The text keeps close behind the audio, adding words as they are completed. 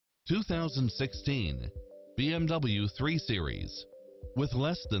2016 BMW 3 Series. With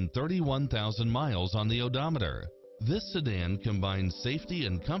less than 31,000 miles on the odometer, this sedan combines safety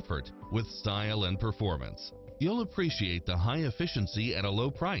and comfort with style and performance. You'll appreciate the high efficiency at a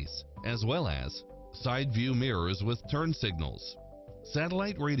low price, as well as side view mirrors with turn signals,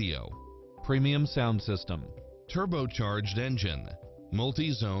 satellite radio, premium sound system, turbocharged engine,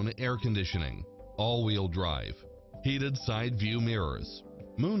 multi-zone air conditioning, all-wheel drive, heated side view mirrors,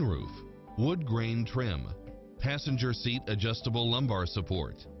 moonroof, wood grain trim, passenger seat adjustable lumbar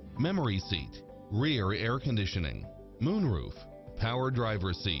support, memory seat, rear air conditioning, moonroof, power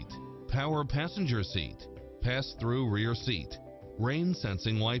driver seat, power passenger seat, pass-through rear seat, rain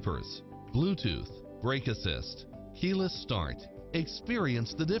sensing wipers, Bluetooth, brake assist, keyless start.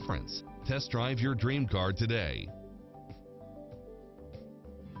 Experience the difference. Test drive your dream car today.